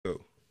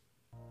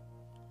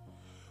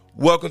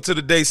Welcome to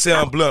the Day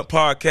Sound Blunt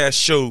podcast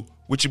show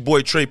with your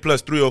boy Trey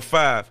Plus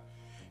 305.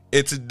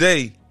 And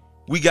today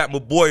we got my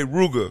boy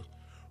Ruger,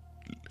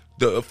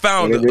 the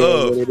founder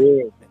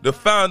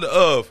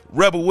of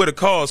Rebel with a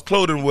Cause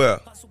clothing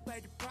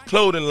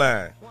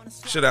line,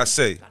 should I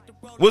say.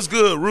 What's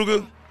good,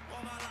 Ruger?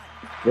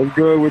 What's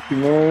good with you,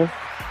 man?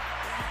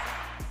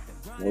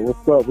 Hey,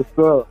 what's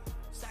up?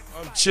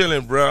 I'm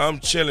chilling,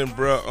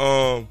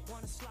 bro.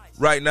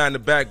 Right now in the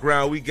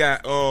background we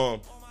got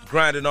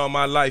Grinding All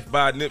My Life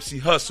by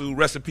Nipsey Hussle.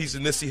 Rest in peace to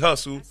Nipsey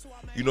Hussle.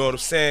 You know what I'm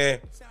saying?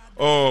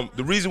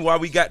 The reason why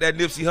we got that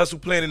Nipsey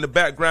Hussle playing in the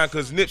background,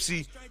 because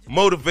Nipsey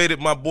motivated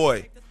my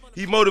boy.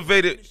 He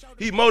motivated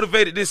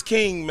this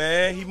king,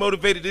 man. He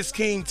motivated this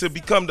king to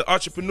become the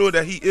entrepreneur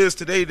that he is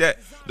today, that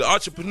the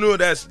entrepreneur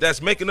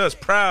that's making us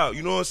proud.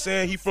 You know what I'm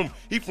saying? He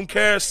from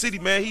Kansas City,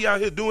 man. He out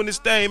here doing this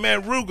thing,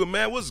 man. Ruger,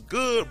 man, what's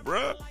good,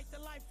 bro?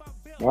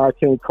 I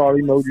can't call,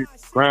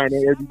 just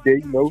grinding every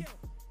day,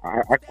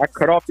 I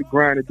cut off the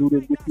grind to do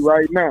this with you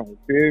right now. You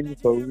feel me?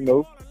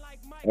 So,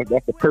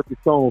 that's the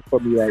perfect song for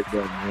me right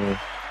there, man.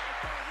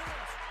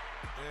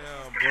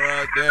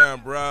 Damn,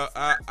 bro.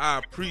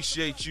 I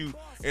appreciate you,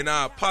 and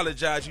I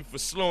apologize you for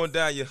slowing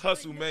down your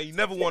hustle, man. You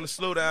never want to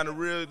slow down a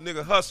real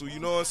nigga hustle, you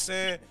know what I'm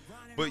saying?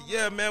 But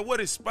yeah, man,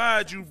 what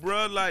inspired you,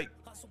 bro? Like,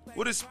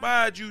 what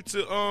inspired you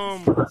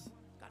to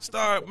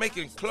start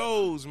making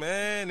clothes,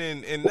 man?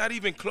 And not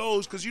even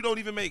clothes, because you don't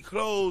even make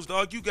clothes,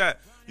 dog. You got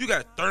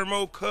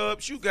thermo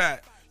cups, you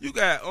got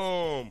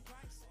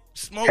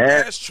smoke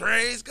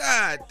ashtrays.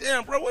 God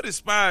damn, bro, what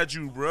inspired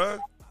you, bro?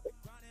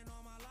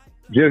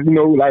 Just,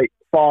 like,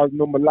 as far as,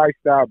 my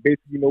lifestyle,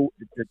 basically,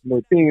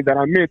 the things that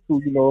I'm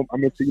into,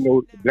 I'm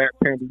into, Black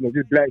Panther,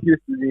 just Black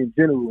history in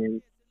general,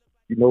 and,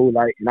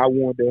 and I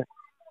wanted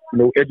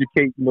to,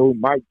 educate,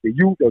 the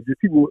youth, or just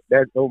people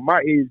that's on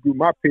my age group,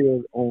 my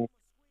peers, on,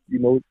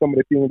 some of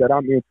the things that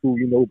I'm into,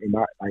 and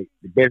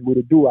the best way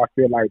to do, I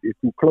feel like, is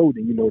through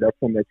clothing. That's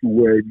something that you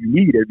wear, you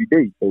need every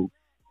day. So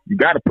you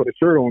got to put a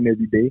shirt on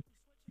every day.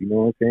 You know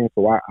what I'm saying?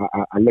 So I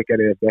look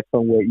at it as that's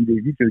somewhere, either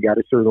you just got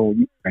a shirt on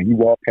you and you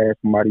walk past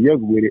somebody else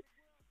with it,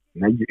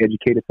 and you just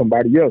educated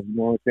somebody else. You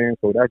know what I'm saying?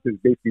 So that's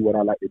just basically what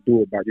I like to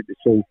do about it, to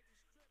show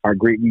how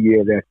great we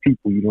is as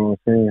people. You know what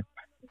I'm saying?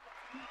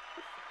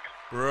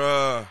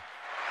 Bruh.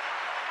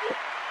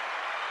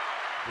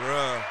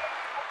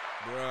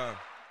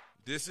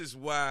 This is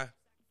why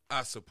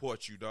I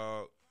support you,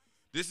 dog.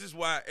 This is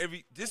why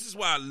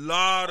a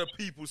lot of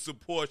people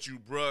support you,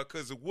 bruh,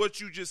 because of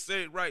what you just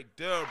said right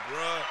there,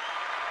 bruh.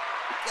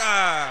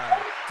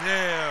 God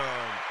damn,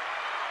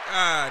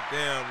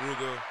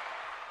 Ruger.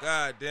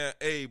 God damn.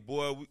 Hey,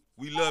 boy,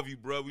 we love you,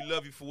 bruh. We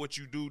love you for what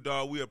you do,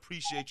 dog. We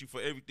appreciate you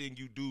for everything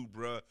you do,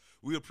 bruh.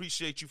 We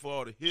appreciate you for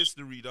all the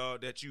history,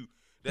 dog, that you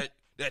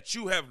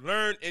have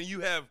learned and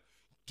you have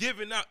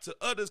given out to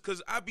others,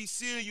 because I be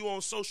seeing you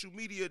on social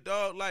media,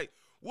 dog. Like,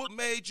 what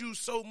made you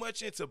so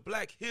much into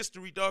Black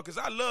history, dog? Because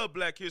I love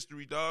Black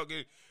history, dog,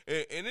 and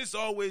it's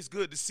always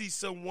good to see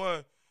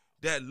someone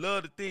that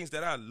love the things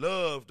that I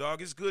love,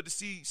 dog. It's good to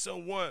see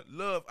someone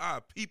love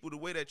our people the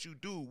way that you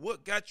do.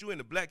 What got you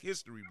into Black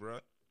history, bro?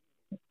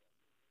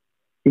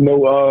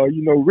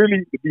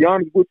 Really, to be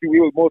honest with you,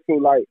 it was more so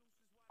like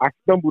I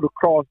stumbled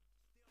across,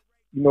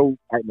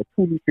 like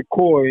Matulu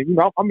Shakur, and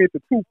I'm into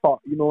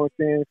Tupac, you know what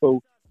I'm saying?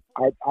 So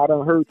I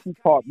done heard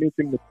Tupac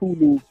mention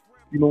Matulu,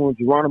 and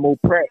Geronimo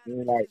Pratt,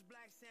 and like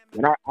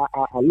when I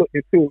looked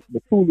into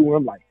Matulu,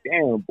 I'm like,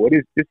 damn, boy,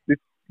 this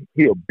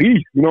he a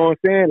beast, you know what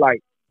I'm saying?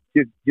 Like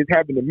just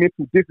having the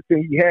mental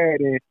discipline he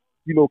had, and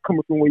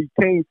coming from where he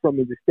came from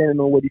and just standing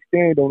on what he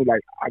stand on,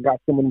 like I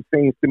got some of the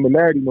same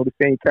similarities, the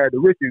same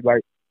characteristics.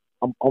 Like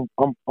I'm all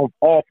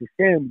for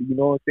family, you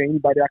know what I'm saying?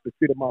 Anybody I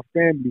consider my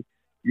family,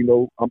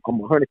 I'm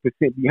 100%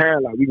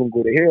 behind. Like we gonna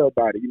go to hell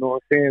about it, you know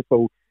what I'm saying?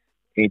 So.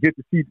 And just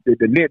to see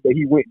the length that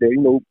he went there,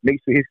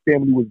 make sure his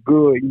family was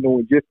good,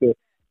 and just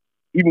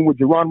even with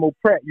Geronimo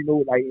Pratt,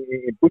 like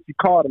and Butchie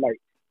Carter, like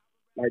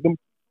them,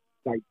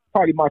 like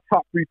probably my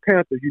top three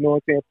Panthers, you know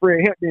what I'm saying?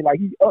 Fred Hampton, like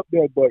he up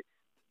there, but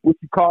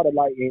Butchie Carter,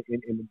 like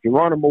and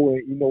Geronimo,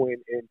 and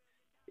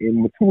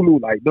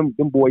Matulu, like them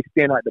boys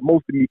stand out the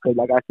most to me, because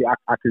like I said,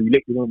 I can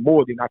relate to them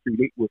more than I can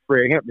relate with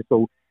Fred Hampton.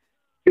 So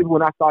just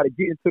when I started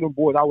getting to them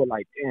boys, I was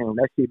like, damn,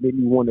 that shit made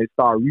me want to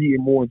start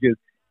reading more and just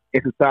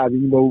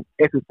exercising,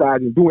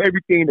 doing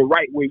everything the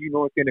right way, you know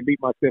what I'm saying, to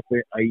make myself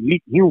an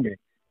elite human.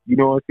 You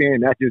know what I'm saying?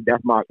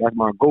 That's my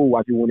goal.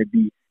 I just want to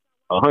be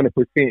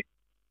 100%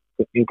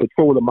 in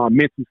control of my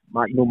mental,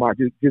 my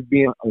just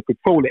being in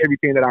control of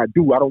everything that I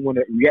do. I don't want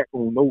to react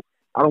on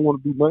I don't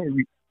want to do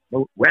nothing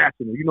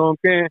rational. You know what I'm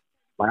saying?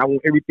 Like I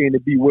want everything to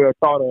be well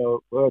thought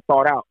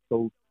out.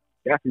 So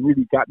that's what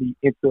really got me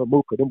into a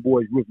move, because them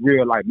boys was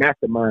real like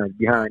masterminds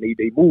behind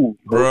they move.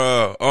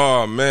 Bruh,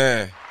 oh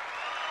man.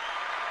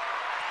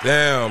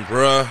 Damn,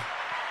 bruh.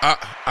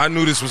 I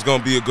knew this was going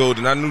to be a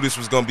golden. I knew this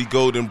was going to be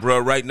golden,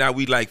 bruh. Right now,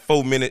 we like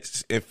 4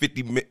 minutes and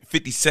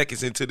 50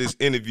 seconds into this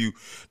interview.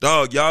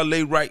 Dog, y'all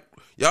lay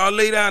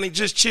down and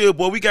just chill,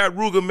 boy. We got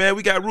Ruger, man.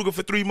 We got Ruger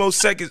for 3 more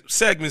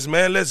segments,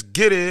 man. Let's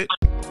get it.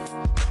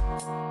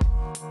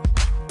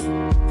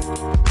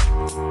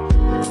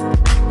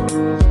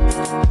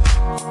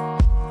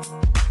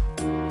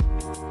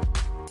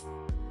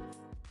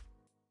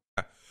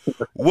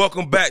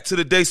 Welcome back to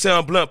the Day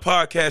Sound Blunt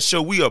Podcast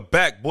Show. We are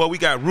back, boy. We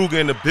got Ruger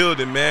in the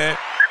building, man.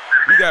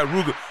 We got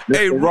Ruger.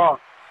 Hey, Rock.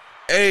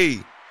 Hey.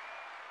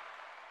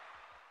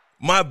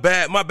 My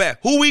bad.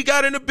 Who we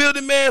got in the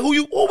building, man?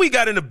 Who we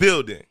got in the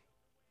building?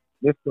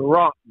 Mr.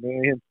 Rock,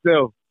 man,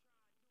 himself.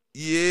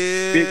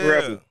 Yeah. Big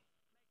Rebel.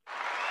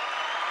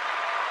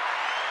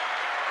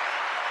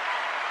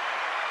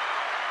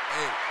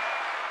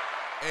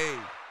 Hey,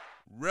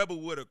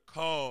 Rebel with a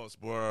cause,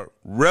 bro.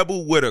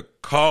 Rebel with a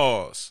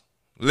cause.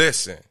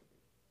 Listen,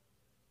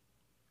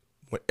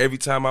 every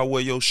time I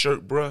wear your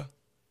shirt, bro,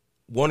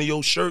 one of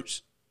your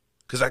shirts,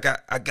 cause I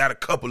got a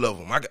couple of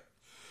them.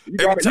 You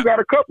got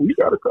a couple.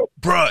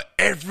 Bro,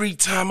 every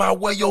time I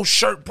wear your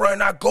shirt, bro,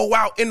 and I go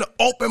out in the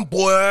open,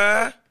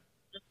 boy.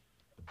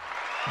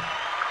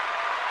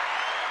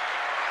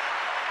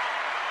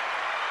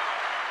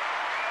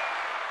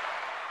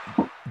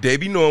 They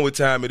be knowing what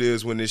time it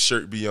is when this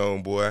shirt be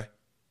on, boy.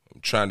 I'm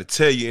trying to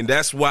tell you, and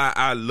that's why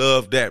I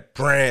love that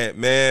brand,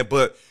 man.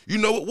 But you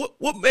know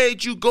what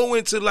made you go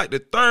into like the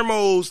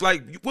thermals?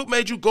 Like, what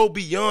made you go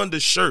beyond the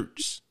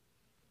shirts?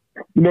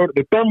 You know,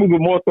 the thermals were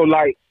more so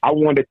like I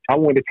wanted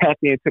to tap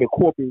into the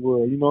corporate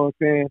world. You know what I'm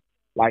saying?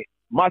 Like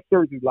my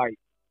shirts is like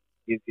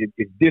it's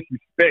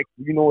disrespectful.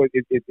 You know,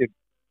 it's a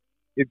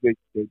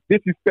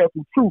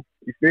disrespectful truth.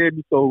 You feel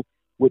me? So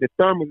with the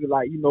thermals, it's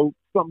like, you know,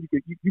 something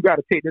you got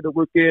to take that to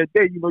work every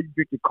day. You know, you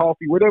drink your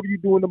coffee, whatever you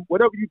drink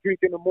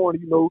in the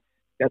morning. You know,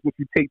 that's what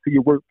you take to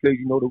your workplace.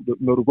 You know, the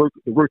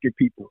working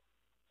people.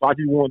 So I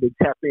just wanted to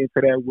tap into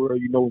that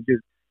world. You know, and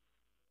just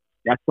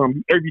that's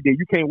something every day.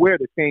 You can't wear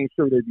the same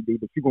shirt every day,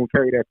 but you're gonna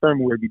carry that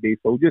thermal every day.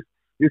 So just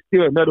it's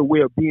still another way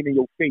of being in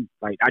your face.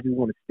 Like I just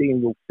want to stay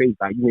in your face.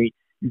 Like you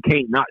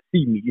can't not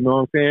see me. You know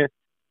what I'm saying?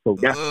 So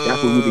that's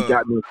what really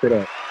got me into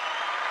that.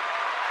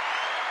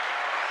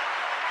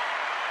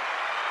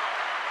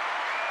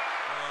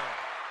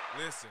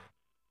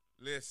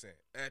 Listen.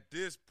 At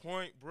this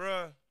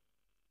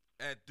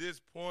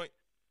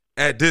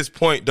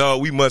point,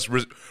 dog, we must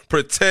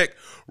protect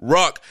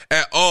Rock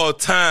at all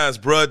times,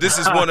 bro. This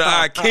is one of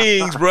our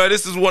kings, bro.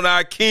 This is one of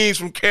our kings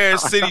from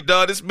Kansas City,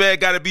 dog. This man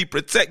got to be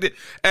protected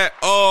at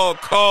all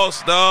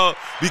costs, dog,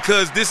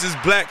 because this is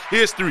Black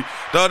history,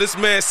 dog. This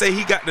man say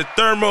he got the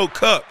thermo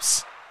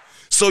cups,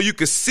 so you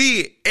can see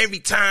it every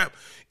time.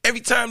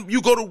 Every time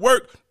you go to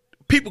work,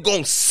 people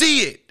gonna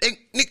see it.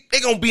 They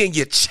gonna be in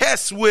your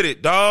chest with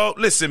it, dog.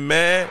 Listen,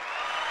 man.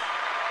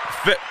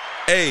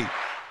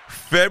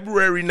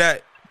 February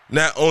not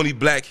only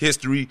Black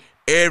history,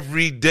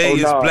 every day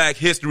is Black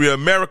history.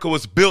 America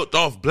was built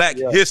off Black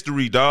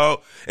history,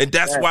 dog. And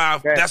that's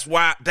why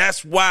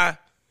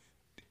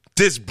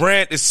this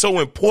brand is so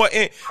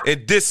important,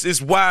 and this is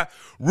why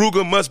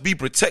Ruger must be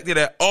protected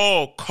at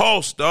all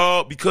costs,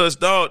 dog. Because,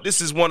 dog,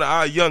 this is one of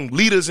our young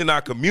leaders in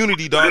our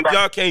community, dog.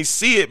 Y'all can't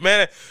see it,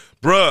 man.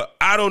 Bruh,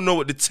 I don't know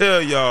what to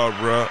tell y'all,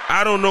 bruh.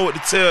 I don't know what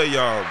to tell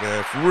y'all,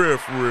 man. For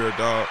real,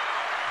 dog.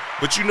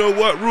 But you know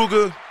what,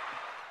 Ruger?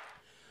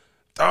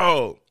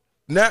 Dog,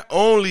 not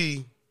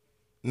only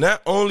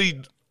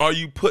are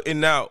you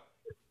putting out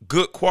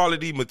good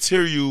quality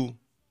material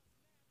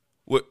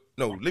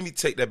let me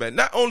take that back.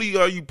 Not only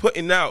are you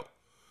putting out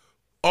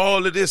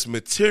all of this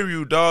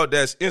material, dog,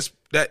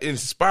 that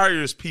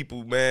inspires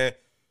people, man.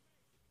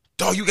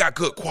 Dog, you got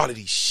good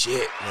quality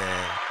shit,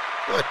 man.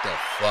 What the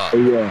fuck?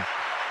 Yeah.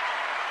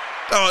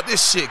 Dog,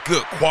 this shit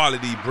good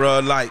quality, bro.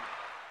 Like,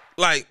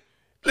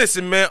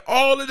 listen, man,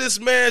 all of this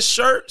man's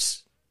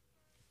shirts,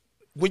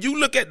 when you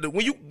look at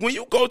when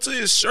you go to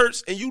his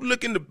shirts and you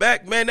look in the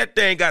back, man, that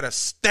thing got a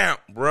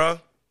stamp, bro.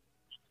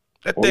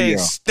 That thing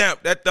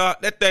stamped.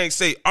 That thing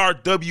say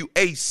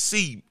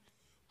RWAC,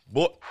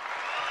 boy.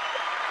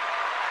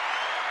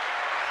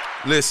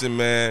 Listen,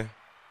 man.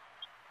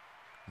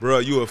 Bro,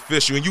 you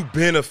official, and you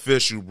been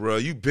official, bro.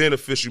 You been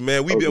official,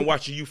 man. We been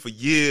watching you for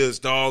years,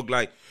 dog.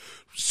 Like,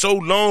 so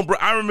long, bro.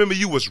 I remember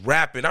you was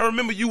rapping. I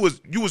remember you was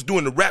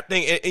doing the rap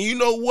thing. And you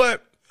know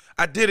what?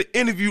 I did an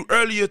interview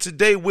earlier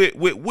today with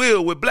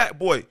Will, with Black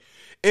Boy.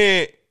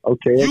 And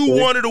you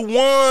one of the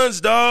ones,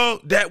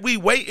 dog, that we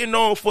waiting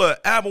on for an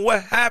album.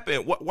 What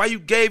happened? Why you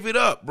gave it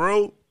up,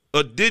 bro?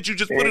 Or did you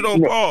just put it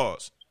on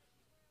pause?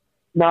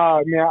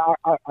 Nah, man,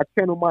 I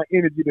channel my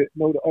energy to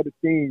know the other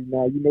things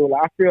now. You know,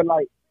 like, I feel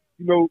like,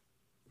 you know,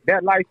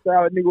 that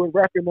lifestyle nigga was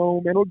rapping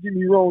on, man, don't get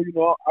me wrong, you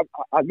know,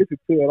 I listen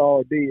to it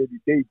all day, every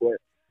day, but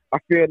I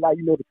feel like,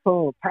 you know, the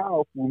song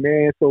powerful,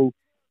 man, so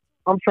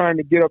I'm trying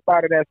to get up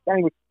out of that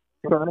thing.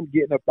 I'm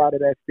getting up out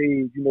of that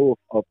stage, you know,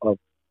 of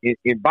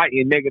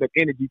inviting negative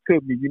energy to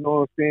me, you know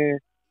what I'm saying?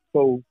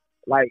 So,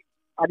 like,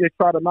 I just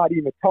try to not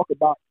even talk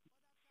about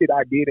shit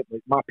I did,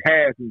 but my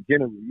past in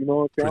general, you know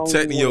what I'm saying?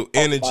 Protecting your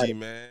energy,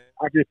 man.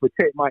 I just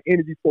protect my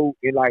energy, so,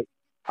 and, like,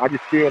 I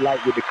just feel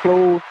like with the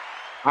clothes,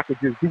 I could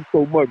just do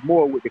so much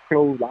more with the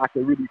clothes. Like, I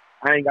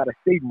ain't got to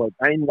say much.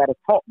 I ain't got to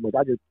talk much.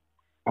 I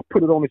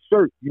put it on the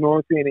shirt, you know what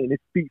I'm saying, and it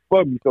speaks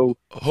for me. So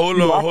hold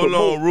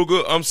on,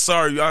 Ruger. I'm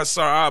sorry. I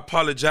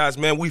apologize,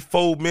 man. We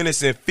 4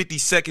 minutes and 50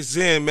 seconds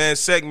in, man.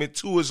 Segment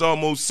 2 is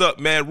almost up,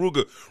 man.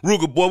 Ruger,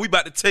 boy, we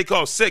about to take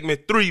off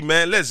segment 3,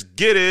 man. Let's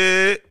get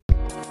it.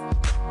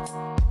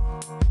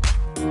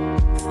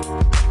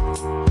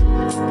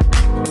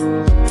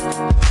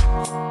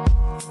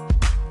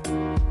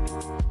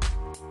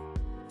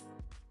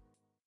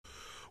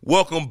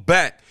 welcome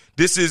back.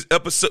 This is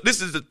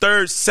the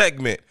third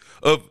segment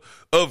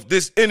of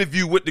this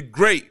interview with the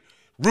great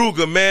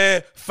Ruger,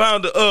 man,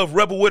 founder of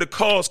Rebel with a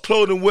Cause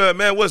clothing wear,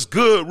 man. What's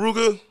good,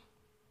 Ruger?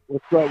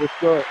 What's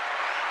up?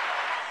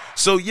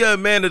 So yeah,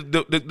 man,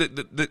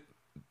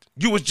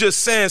 you was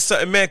just saying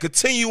something, man.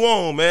 Continue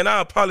on, man.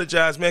 I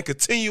apologize, man.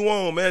 Continue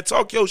on, man.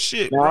 Talk your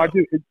shit, bro.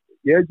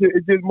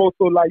 It's just more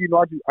so like,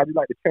 I just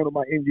like to channel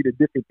my energy to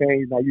different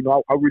things. Now,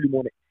 I really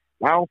want it.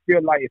 I don't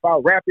feel like if I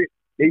rap it,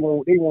 they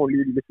won't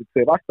really listen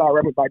to it. If I start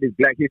rapping about this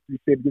Black History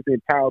shit, this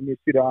empowerment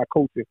shit of our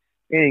culture,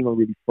 they ain't gonna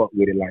really fuck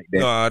with it like that.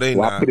 No, they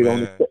so not, I put it man. on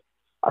the shirt.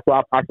 So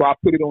I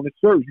put it on the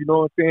shirt, you know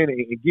what I'm saying,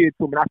 and give it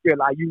to them. And I feel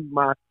like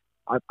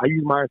I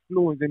use my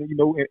influence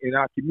in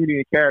our community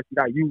and character.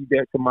 I use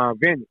that to my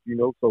advantage,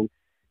 So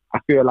I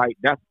feel like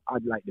I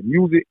like the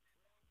music.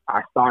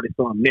 I started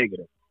something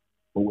negative,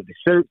 but with the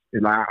shirts,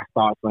 and I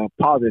started something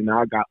positive.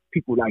 Now I got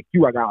people like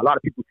you. I got a lot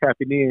of people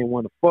tapping in and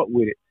want to fuck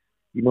with it.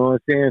 You know what I'm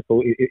saying?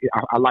 So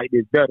I like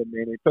this better,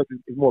 man. And plus,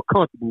 it's more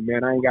comfortable,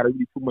 man. I ain't got to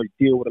really too much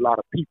deal with a lot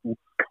of people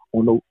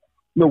on a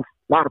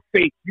lot of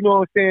fake. You know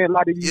what I'm saying? A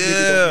lot of these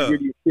niggas don't be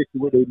really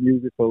efficient with their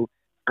music, so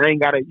I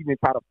ain't got to even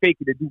try to fake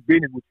it to do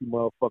business with you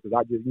motherfuckers.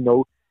 I just,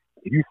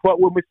 if you fuck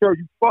with me, sir,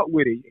 you fuck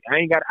with it. I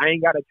ain't got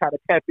to try to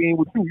tap in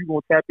with you. You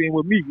gonna tap in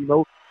with me, And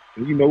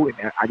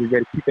and I just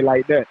gotta keep it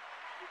like that.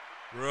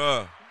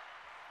 Bruh,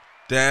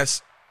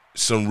 that's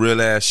some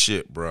real ass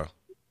shit, bruh.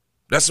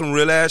 That's some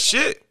real ass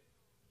shit.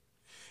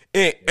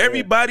 And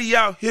everybody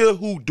out here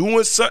who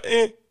doing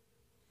something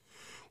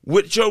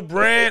with your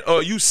brand,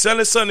 or you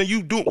selling something,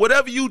 you do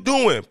whatever you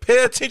doing,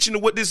 pay attention to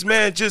what this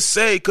man just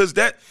said, because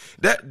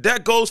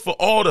that goes for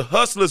all the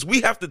hustlers. We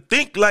have to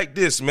think like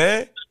this,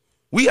 man.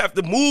 We have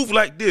to move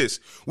like this.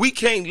 We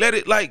can't let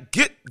it like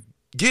get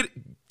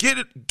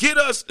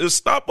us,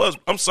 stop us.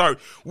 I'm sorry.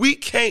 We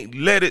can't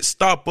let it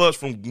stop us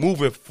from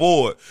moving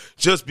forward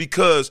just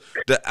because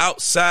the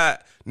outside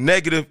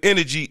negative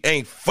energy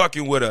ain't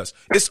fucking with us.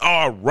 It's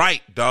all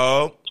right,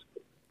 dog.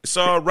 It's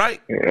all right.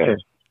 Yeah.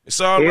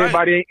 It's all right.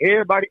 Everybody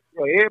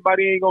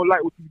ain't gonna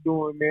like what you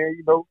doing, man.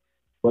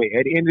 But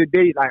at the end of the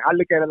day, like I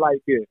look at it like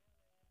this: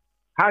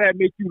 how that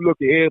make you look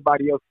at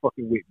everybody else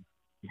fucking with me?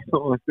 You know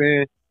what I'm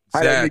saying?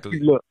 How that make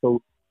you look?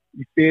 So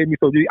you feel me?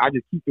 So I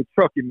just keep it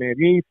trucking, man. If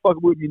you ain't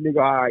fucking with me, nigga,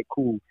 all right,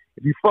 cool.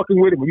 If you fucking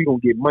with him, we gonna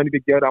get money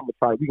together. I'm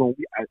gonna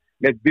try.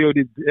 Let's build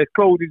this. Let's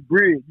close this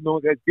bridge.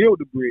 Let's build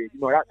the bridge.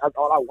 That's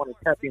all I want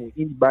to tap in with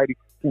anybody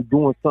who's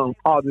doing something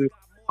positive.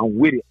 I'm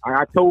with it.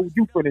 I told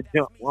you from the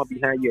jump, I'm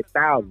behind you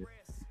 1,000. You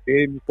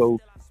feel me? So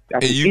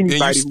that's and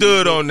you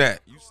stood on that.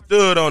 You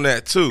stood on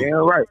that too. Damn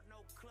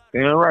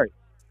right.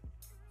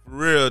 For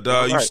real,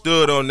 dog. You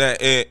stood on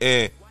that,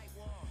 and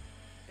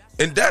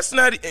that's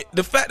not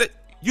the fact that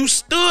you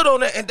stood on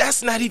that, and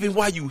that's not even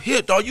why you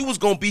here, dog. You was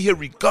gonna be here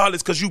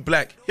regardless, cause you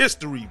Black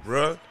history,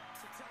 bruh.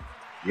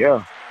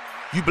 Yeah.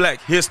 You Black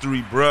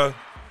history, bruh.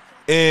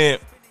 And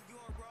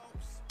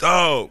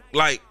dog,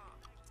 like,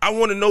 I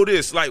want to know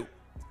this, like,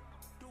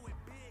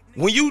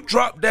 when you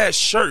drop that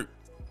shirt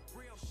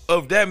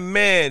of that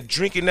man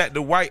drinking at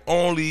the white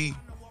only,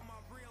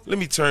 let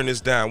me turn this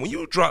down. When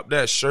you drop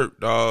that shirt,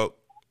 dog,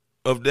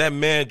 of that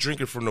man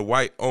drinking from the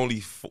white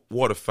only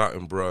water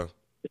fountain, bruh,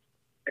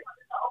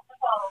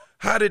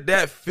 how did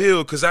that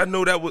feel? Because I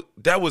know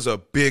that was a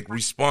big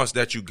response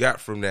that you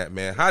got from that,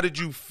 man. How did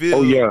you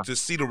feel to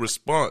see the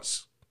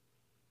response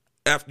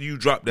after you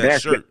dropped that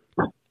shirt?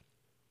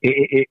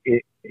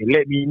 It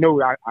let me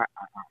know I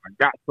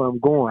got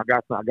something going.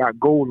 I got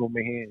gold on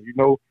my hands,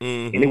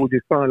 Mm-hmm. And it was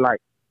just something like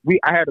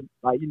I had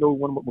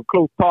one of my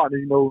close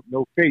partners, No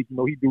Face,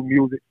 he do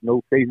music,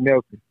 No Face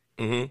Nelson.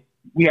 Mm-hmm.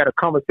 We had a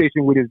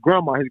conversation with his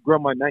grandma. His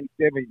grandma,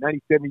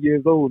 97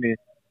 years old, and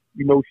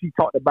she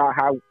talked about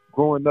how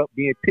growing up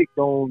being picked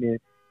on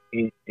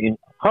and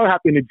her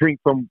having to drink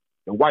from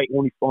the white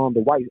only farm,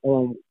 the white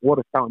on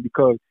water fountain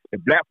because the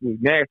black was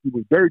nasty,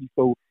 was dirty.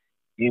 So,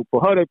 and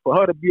for her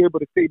to be able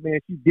to say,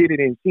 man, she did it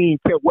and she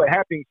didn't tell what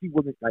happened. She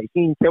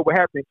didn't tell what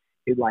happened.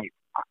 It's like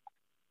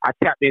I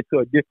tapped into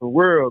a different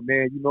world,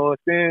 man. You know what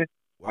I'm saying?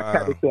 Wow. I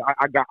tapped into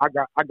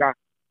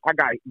I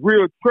got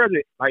real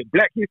treasure, like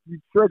Black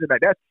history treasure.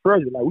 Like that's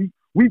treasure. Like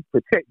we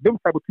protect them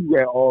type of people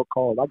at all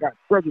costs. I got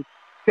treasure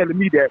telling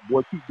me that,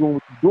 boy, keep doing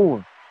what you're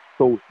doing.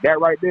 So that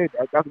right there,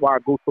 that's why I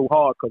go so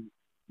hard, because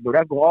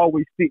that's gonna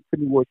always stick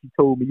to me what she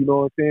told me. You know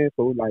what I'm saying?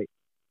 So like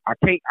I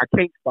can't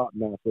stop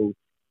now. So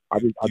I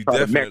try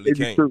to match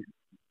every truth.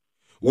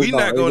 We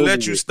not gonna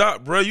let you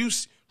stop, bro. You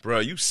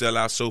sell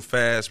out so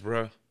fast,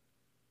 bro.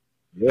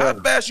 Yeah. How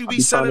fast you be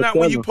selling out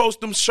when you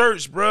post them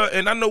shirts, bro?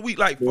 And I know we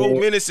like 4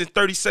 minutes and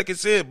 30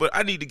 seconds in, but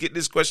I need to get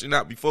this question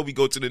out before we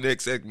go to the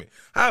next segment.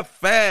 How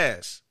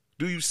fast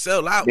do you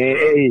sell out, man,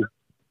 bro?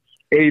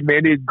 Hey,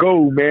 man, it's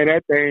gold, man.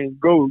 That thing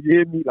gold. You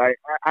hear me? Like,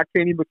 I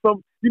can't even,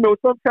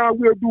 sometimes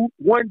we'll do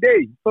one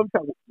day.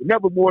 Sometimes,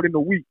 never more than a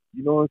week.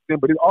 You know what I'm saying?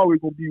 But it's always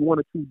going to be 1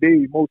 or 2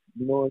 days, most,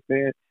 you know what I'm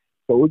saying?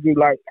 So it's just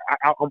like,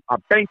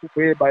 I'm thankful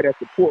for everybody that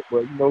support,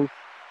 but,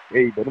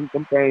 hey, but them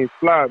things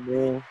fly,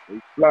 man. They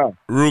fly.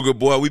 Ruger,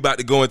 boy, we about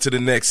to go into the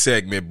next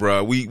segment,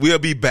 bro. We'll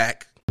be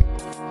back.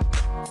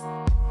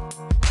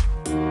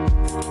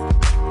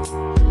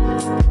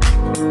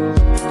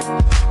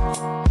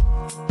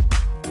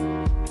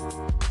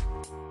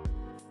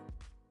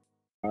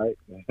 All right.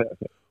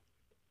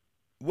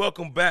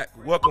 Welcome back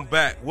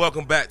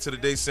to the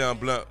Day Sound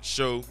Blunt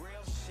Show.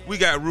 We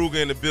got Ruger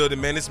in the building,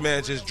 man. This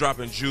man just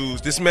dropping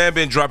jewels. This man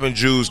been dropping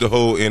jewels the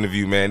whole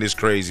interview, man. It's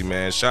crazy,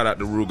 man. Shout out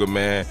to Ruger,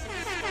 man.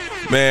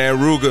 Man,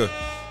 Ruger.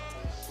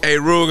 Hey,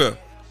 Ruger.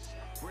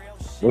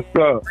 What's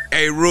up?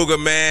 Hey,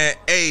 Ruger, man.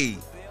 Hey.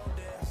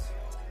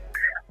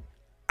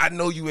 I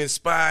know you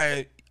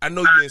inspire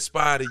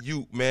the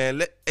youth,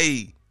 man.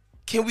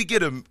 Can we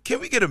get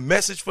a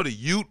message for the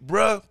youth,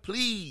 bruh?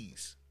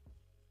 Please.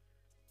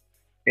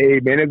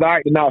 Hey, man, it's all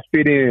right to not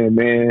fit in,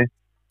 man.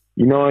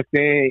 You know what I'm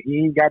saying?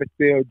 You ain't got to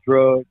sell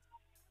drugs.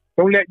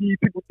 Don't let these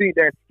people think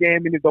that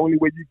scamming is the only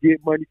way you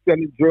get money.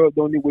 Selling drugs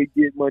the only way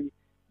you get money.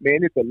 Man,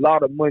 it's a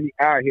lot of money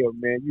out here,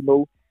 man. You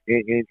know,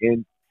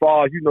 and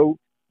far as, you know,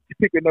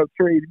 picking up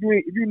trades.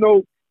 If you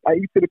know, like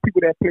you to the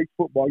people that play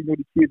football, you know,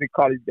 the kids in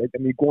college,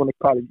 going to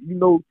college, you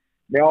know,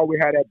 they always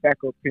have that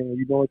backup plan.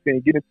 You know what I'm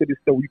saying? Get into this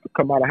stuff where you can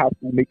come out of high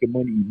school making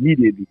money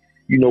immediately.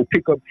 You know,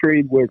 pick up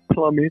trades where it's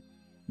plumbing,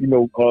 you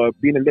know,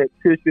 being an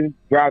electrician,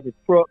 driving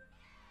trucks.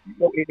 You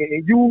know,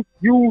 and use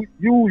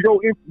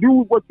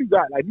what you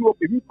got. Like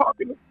if you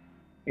popular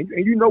and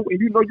you know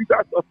you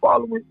got a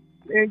following,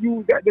 and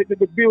use that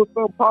to build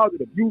something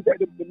positive. Use that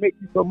to make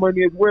you some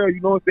money as well.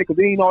 You know what I'm saying? Because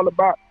it ain't all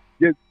about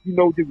just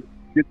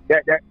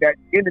that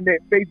internet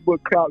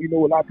Facebook clout. You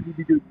know, a lot of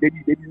people they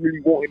be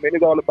really wanting, man.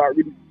 It's all about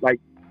really like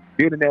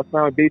building that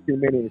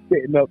foundation, man, and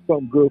setting up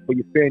something good for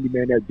your family,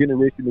 man. That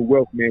generational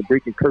wealth, man.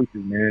 Breaking curses,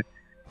 man.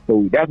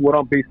 So that's what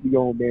I'm basically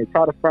on, man.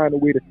 Try to find a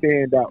way to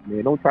stand out,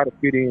 man. Don't try to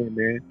fit in,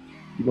 man.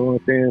 You know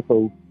what I'm saying?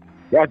 So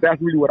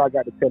that's really what I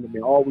got to tell them,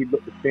 man. Always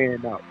look to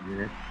stand out,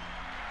 man.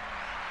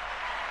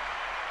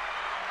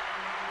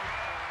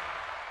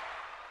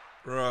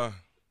 Bruh,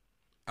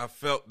 I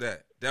felt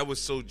that. That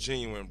was so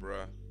genuine,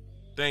 bruh.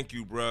 Thank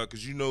you, bruh,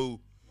 because you know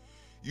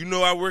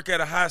I work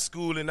at a high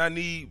school and I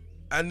need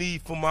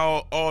for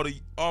all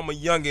my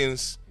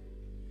youngins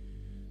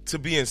to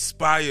be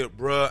inspired,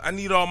 bruh. I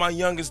need all my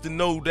youngins to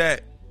know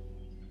that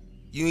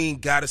you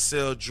ain't gotta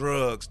sell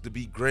drugs to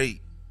be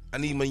great. I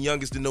need my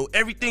youngest to know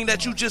everything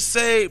that you just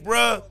said,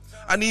 bruh.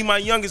 I need my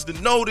youngest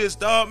to know this,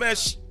 dog, man.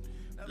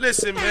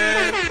 Listen,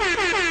 man.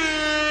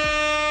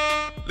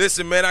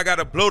 Listen, man, I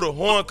gotta blow the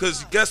horn,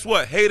 cause guess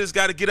what? Haters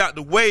gotta get out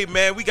the way,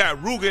 man. We got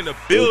Ruger in the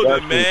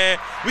building, man.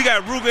 We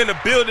got Ruger in the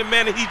building,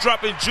 man, and he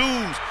dropping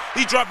jewels.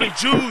 He dropping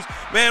jewels,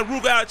 man.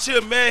 Ruger out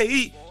here, man.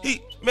 He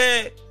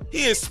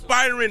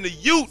inspiring the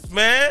youth,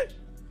 man.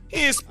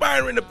 He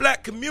inspiring the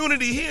black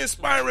community. He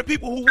inspiring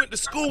people who went to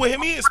school with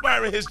him. He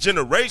inspiring his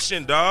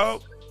generation,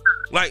 dog.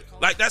 Like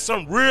that's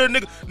some real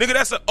nigga. Nigga,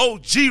 that's an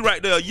OG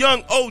right there. A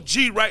young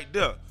OG right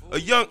there. A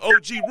young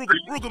OG.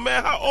 Ruger,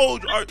 man, how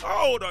old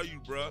are you,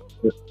 bro?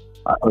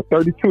 I'm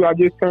 32. I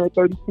just turned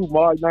 32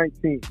 March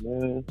 19th,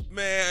 man.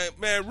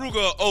 Man,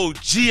 Ruger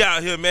OG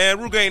out here, man.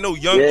 Ruger ain't no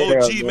young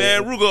OG,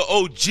 man. Ruger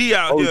OG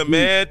out here,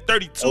 man.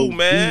 32, OG,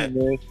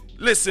 man.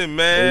 Listen,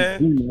 man.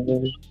 OG,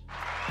 man.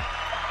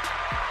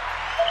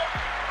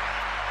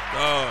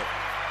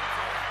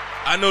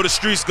 I know the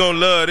streets gonna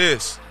love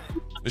this.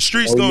 The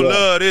streets gonna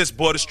love this,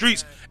 boy. The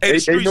streets. Hey,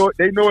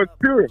 they know it's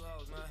pure.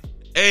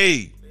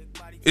 Hey,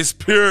 it's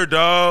pure,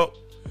 dog.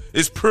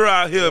 It's pure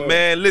out here,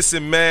 man.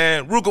 Listen,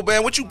 man. Ruger,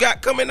 man, what you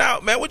got coming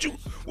out, man? What you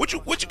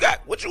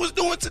got? What you was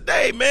doing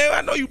today, man?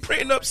 I know you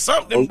printing up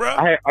something, bro.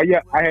 I had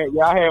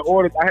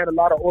orders. I had a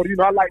lot of orders. You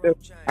know,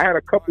 I had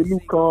a couple of new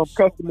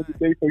customers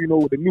today. So, you know,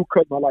 with the new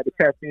customer, I like to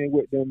tap in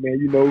with them, man,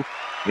 you know,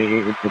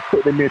 and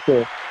put them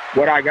into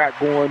what I got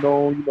going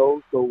on, you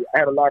know. So I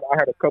had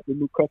a couple of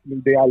new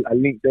customers there. I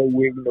linked up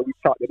with, you know, we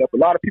chopped it up. A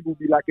lot of people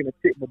be like in a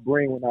tip my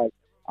brain when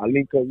I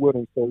link up with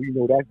them. So, you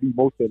know, that's be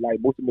most of my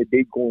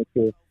day going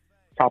to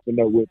chopping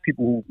up with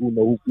people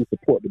who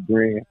support the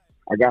brand.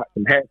 I got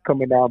some hats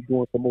coming out. I'm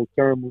doing some more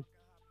thermals.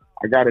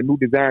 I got a new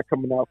design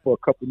coming out for a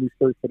couple new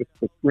shirts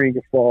for spring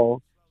and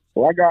fall.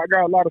 So I got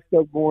a lot of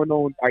stuff going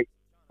on.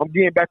 I'm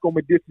getting back on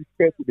my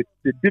disrespectful,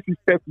 the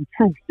disrespectful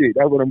truth shit.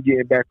 That's what I'm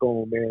getting back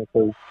on, man.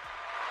 So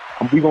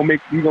we gonna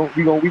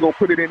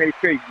put it in their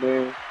face,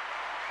 man.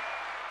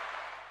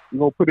 We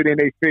gonna put it in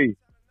their face.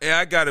 Hey,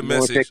 I got a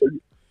message.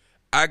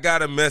 I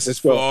got a message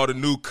for all the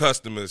new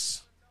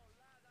customers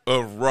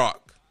of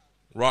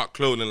RWAC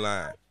clothing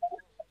line.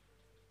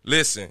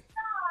 Listen,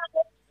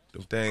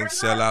 them things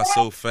sell out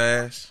so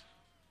fast.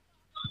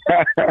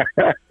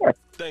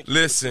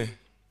 Listen,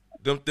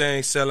 them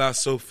things sell out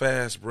so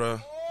fast,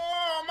 bro.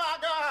 Oh my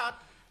God!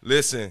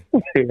 Listen,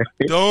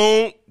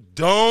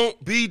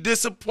 don't be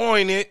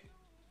disappointed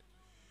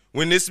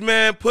when this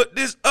man put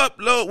this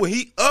upload. When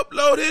he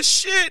upload his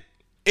shit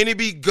and it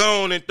be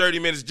gone in 30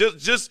 minutes.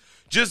 Just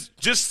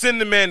send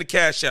the man the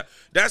cash app.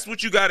 That's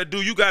what you got to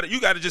do. You got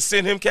to just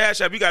send him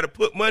cash app. You got to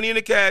put money in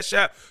the cash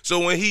app.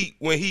 So when he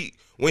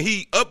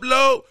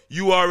upload,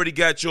 you already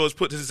got yours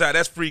put to the side.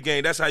 That's free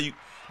game. That's how you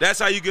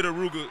get a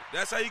Ruger.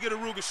 That's how you get a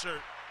Ruger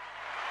shirt.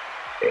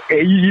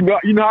 Hey, you know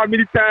how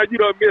many times you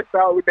done missed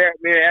out with that,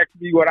 man? Ask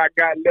me what I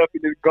got left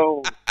and it's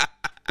gone.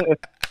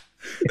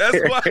 That's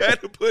why I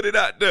had to put it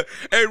out there.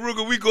 Hey,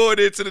 Ruger, we going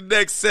into the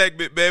next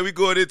segment, man. We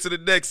going into the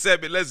next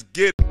segment. Let's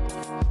get it.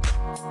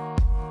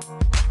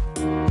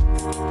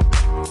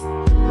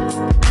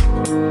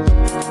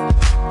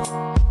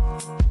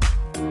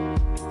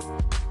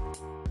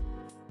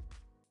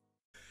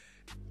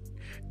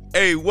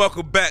 Hey,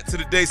 welcome back to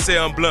the They Say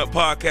I'm Blunt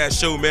podcast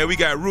show, man. We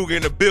got Ruger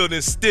in the building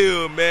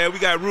still, man.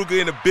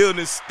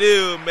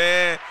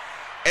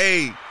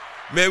 Hey,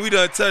 man, we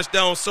done touched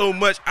down so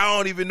much. I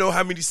don't even know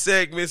how many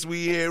segments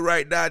we in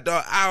right now,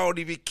 dog. I don't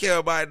even care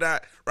about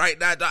that right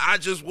now, dog. I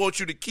just want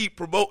you to keep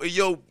promoting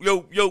your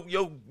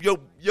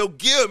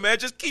gear, man.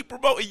 Just keep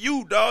promoting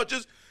you, dog.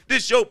 Just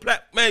this your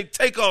platform, man.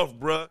 Take off,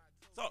 bruh.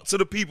 Talk to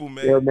the people,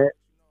 man. Yeah, man.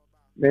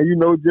 Man,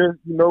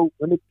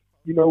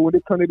 when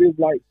it comes to this,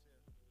 like,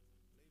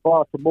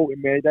 far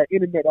promoting, man, that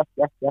internet,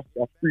 that's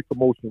free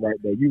promotion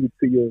right there. Use it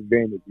to your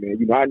advantage, man.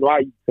 I know I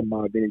use it to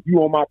my advantage.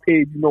 You on my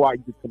page, you know I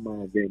use it to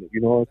my advantage.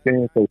 You know what I'm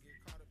saying? So,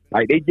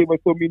 like, they give us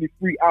so many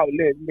free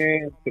outlets,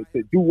 man,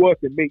 to do us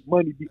and make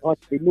money, be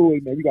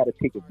entrepreneurs, man. You got to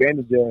take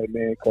advantage of it,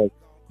 man, because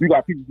you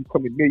got people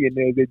becoming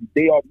millionaires every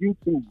day off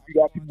YouTube. You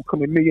got people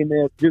becoming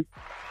millionaires just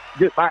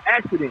by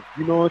accident.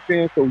 You know what I'm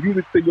saying? So use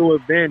it to your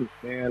advantage,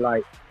 man.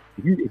 Like,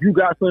 if you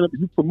got something, if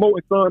you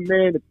promoting something,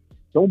 man,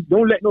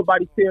 don't let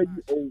nobody tell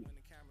you, oh,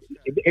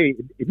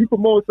 if you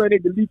promote something,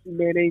 they delete you,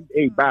 man.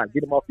 Bye,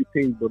 get them off your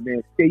page, but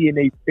man, stay in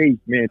their face,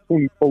 man,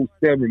 24/7,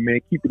 man.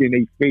 Keep it in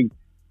their face,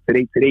 so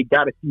they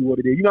gotta see what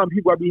it is. You know how many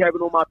people I be having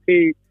on my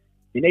page,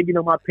 and they been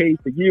on my page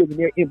for years, and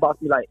they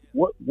inbox me like,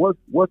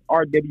 what's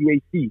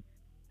RWAC?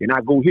 And I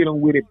go hit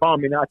them with it,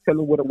 bomb, and I tell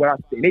them what I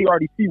say. And they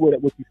already see what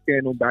you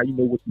stand on by, you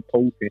know what you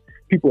post, and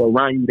people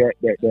around you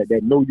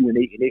that know you, and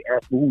they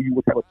ask who you,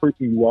 what type of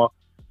person you are.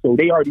 So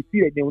they already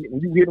see that. Then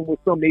when you hit them with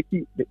something, they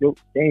see that,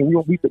 dang, we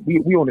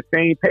on the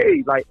same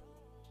page. Like,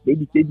 they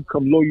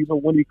become loyal. You know,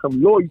 when they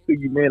become loyal to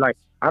you, man. Like,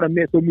 I done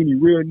met so many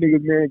real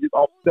niggas, man, just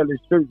off selling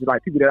shirts.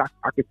 Like, people that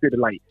I consider,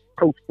 like,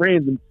 close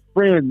friends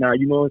now.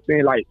 You know what I'm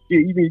saying? Like, shit,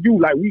 even you,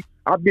 like,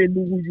 I've been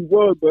knew who you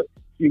was, but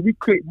shit, we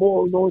clicked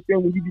more, you know what I'm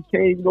saying, when you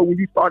became, you know, when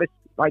you started,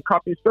 like,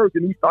 copying shirts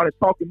and we started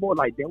talking more,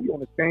 like, damn, we on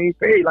the same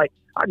page. Like,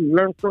 I just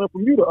learned something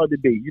from you the other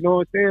day. You know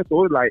what I'm saying?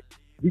 So it's like,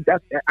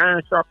 that's that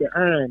iron sharp at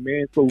iron,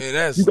 man. So and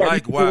that's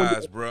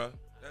likewise, bro.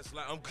 That's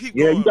like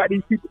going. You got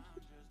these people.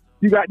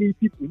 You got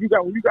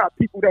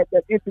people that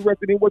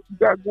interested in what you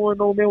got going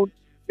on, man.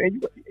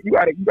 And you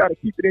gotta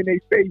keep it in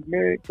their face,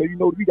 man. So you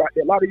know we got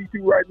a lot of these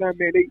people right now,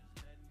 man.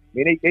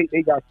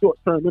 They got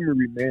short-term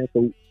memory, man.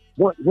 So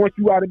once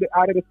you out of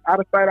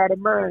sight, out of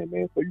mind,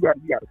 man. So you gotta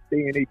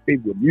stay in their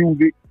face with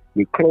music,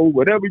 with clothes,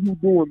 whatever you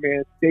doing,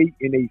 man. Stay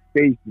in their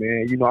face,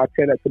 man. You know, I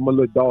tell that to my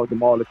little dogs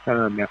them all the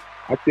time, man.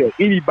 I tell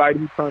anybody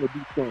who's trying to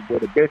do something,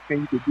 but the best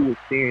thing you can do is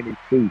stay in their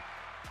face.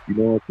 You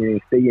know what I'm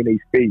saying? Stay in their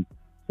face.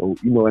 So,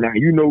 you know, and I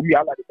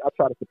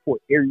try to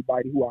support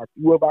everybody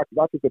whoever I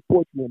can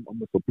support you, I'm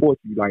gonna support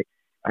you. Like,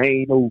 I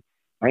ain't no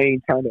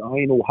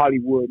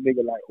Hollywood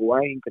nigga, like,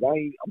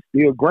 I'm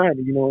still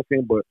grinding, you know what I'm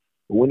saying? But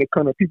when it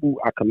comes to people,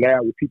 I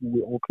collab with people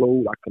with on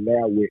clothes, I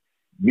collab with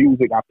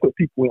music, I put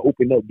people in,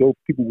 open up doors,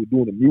 people were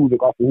doing the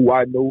music off of who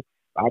I know.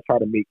 I try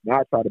to make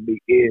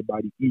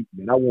everybody eat,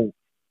 man. I want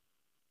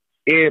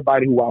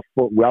everybody who I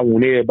fuck with, I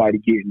want everybody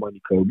getting money,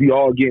 because we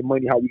all get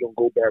money, how we gonna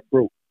go back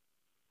broke?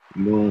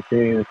 You know what I'm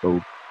saying?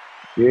 So,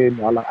 yeah,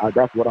 man,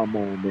 that's what I'm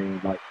on,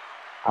 man. Like,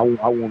 I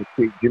want to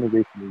create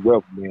generational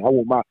wealth, man. I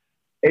want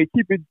I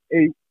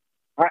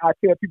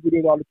tell people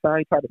this all the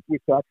time, try to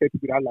switch, so I tell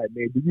people, I like,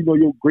 man, do you know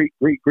your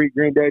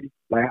great-great-great-granddaddy?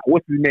 Like,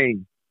 what's his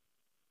name?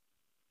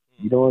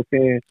 You know what I'm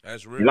saying?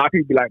 That's real. And a lot of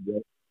people be like,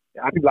 bro.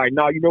 I be like,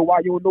 nah, you know why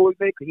you don't know his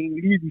name? Because he ain't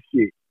leave you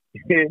shit.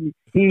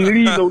 He ain't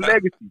leave no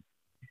legacy.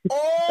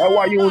 That's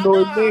why you don't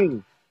know his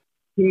name.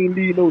 He ain't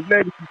leave no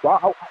legacy. So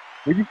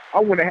I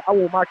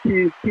want my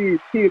kids to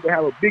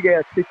have a big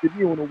ass picture of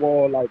me on the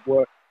wall, like,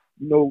 boy,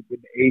 you know,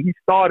 he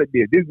started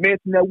this. This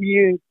mansion that we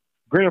in,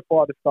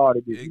 grandfather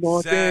started this. You know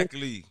what I'm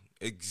saying?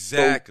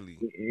 Exactly.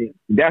 So,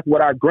 that's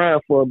what I grind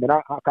for, man.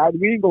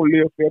 We ain't gonna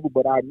live forever,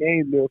 but our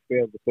name live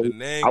forever. So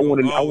I want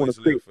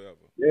to live forever.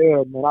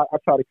 Yeah, man. I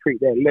try to create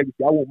that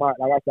legacy. I want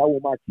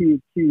my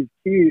kids to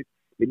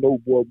know,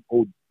 boy,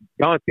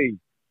 Dante,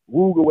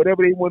 Ruger,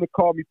 whatever they want to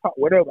call me, Pop,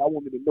 whatever. I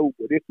want them to know,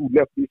 boy, this who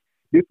left this.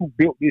 This who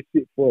built this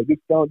shit for us. This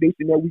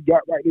foundation that we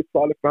got right, this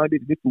solid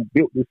foundation. This who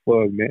built this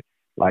for us, man.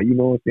 Like, you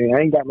know what I'm saying? I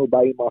ain't got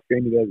nobody in my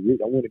family that's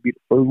rich. I want to be the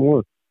first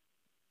one.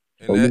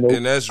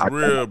 And that's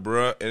real,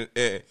 bro.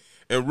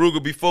 And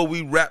Ruger, before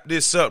we wrap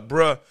this up,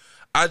 bro,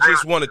 I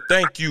just want to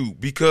thank you,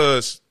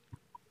 because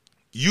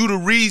you the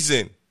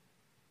reason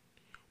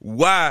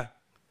why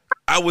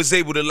I was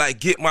able to,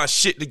 like, get my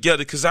shit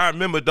together. Because I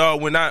remember,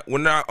 dog, when I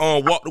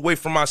walked away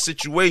from my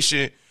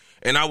situation,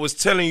 and I was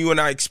telling you and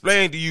I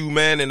explained to you,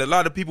 man, and a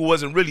lot of people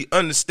wasn't really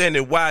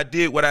understanding why I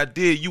did what I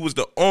did. You was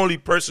the only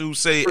person who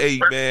say, hey,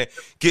 man,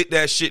 get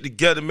that shit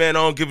together, man.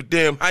 I don't give a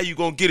damn how you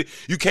gonna get it.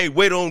 You can't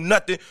wait on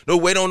nothing. No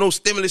wait on no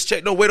stimulus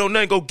check. No wait on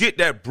nothing. Go get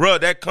that, bruh.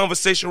 That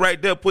conversation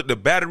right there put the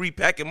battery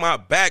pack in my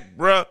back,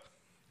 bruh.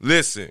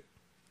 Listen,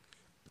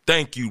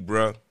 thank you,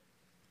 bruh.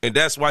 And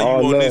that's why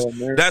All you on love, this.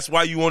 man. That's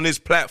why you on this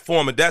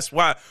platform, and that's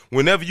why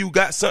whenever you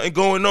got something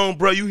going on,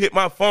 bro, you hit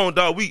my phone,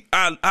 dog.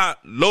 I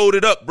load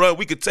it up, bro.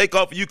 We could take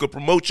off and you could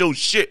promote your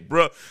shit,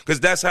 bro,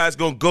 because that's how it's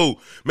gonna go,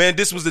 man.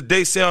 This was the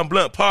Day Sound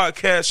Blunt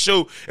podcast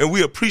show, and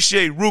we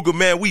appreciate Ruger,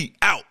 man. We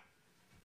out.